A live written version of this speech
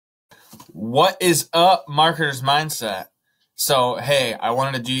What is up, Marketers Mindset? So, hey, I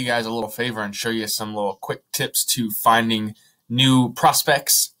wanted to do you guys a little favor and show you some little quick tips to finding new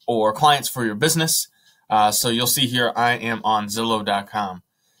prospects or clients for your business. So you'll see here, I am on Zillow.com.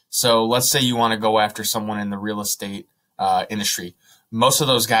 So let's say you want to go after someone in the real estate industry. Most of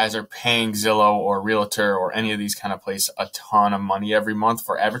those guys are paying Zillow or Realtor or any of these kind of places a ton of money every month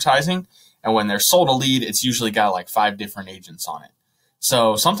for advertising. And when they're sold a lead, it's usually got like 5 different agents on it.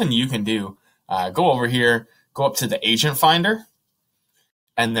 So something you can do, go over here, go up to the agent finder,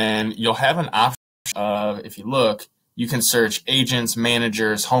 and then you'll have an option of, if you look, you can search agents,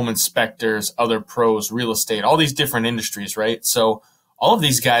 managers, home inspectors, other pros, real estate, all these different industries, right? So all of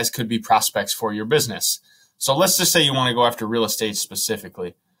these guys could be prospects for your business. So let's just say you want to go after real estate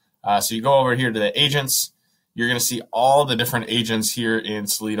specifically. So you go over here to the agents. You're going to see all the different agents here in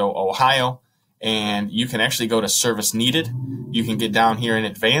Toledo, Ohio. And you can actually go to service needed. You can get down here in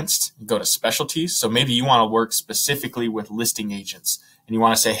advanced, go to specialties. So maybe you want to work specifically with listing agents and you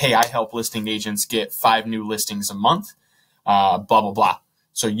want to say, hey, I help listing agents get 5 new listings a month, blah, blah, blah.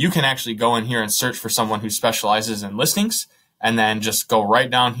 So you can actually go in here and search for someone who specializes in listings and then just go right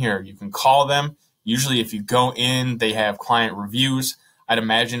down here. You can call them. Usually if you go in, they have client reviews. I'd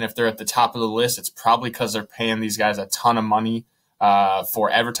imagine if they're at the top of the list, it's probably because they're paying these guys a ton of money for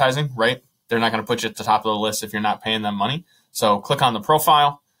advertising, right? They're not going to put you at the top of the list if you're not paying them money. So click on the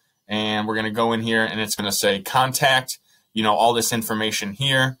profile and we're going to go in here and it's going to say contact, all this information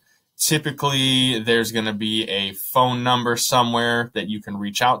here. Typically there's going to be a phone number somewhere that you can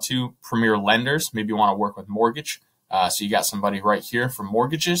reach out to. Premier lenders, maybe you want to work with mortgage. So you got somebody right here for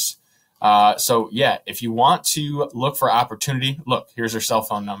mortgages. So yeah, if you want to look for opportunity, look, here's their cell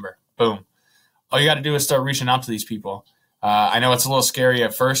phone number. Boom. All you got to do is start reaching out to these people. I know it's a little scary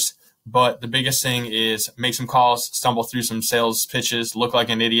at first, but the biggest thing is make some calls, stumble through some sales pitches, look like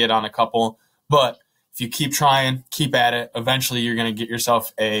an idiot on a couple. But if you keep trying, keep at it, eventually you're going to get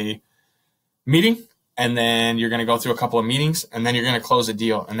yourself a meeting, and then you're going to go through a couple of meetings, and then you're going to close a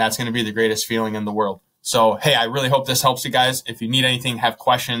deal. And that's going to be the greatest feeling in the world. So, hey, I really hope this helps you guys. If you need anything, have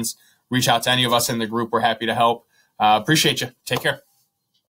questions, reach out to any of us in the group. We're happy to help. Appreciate you. Take care.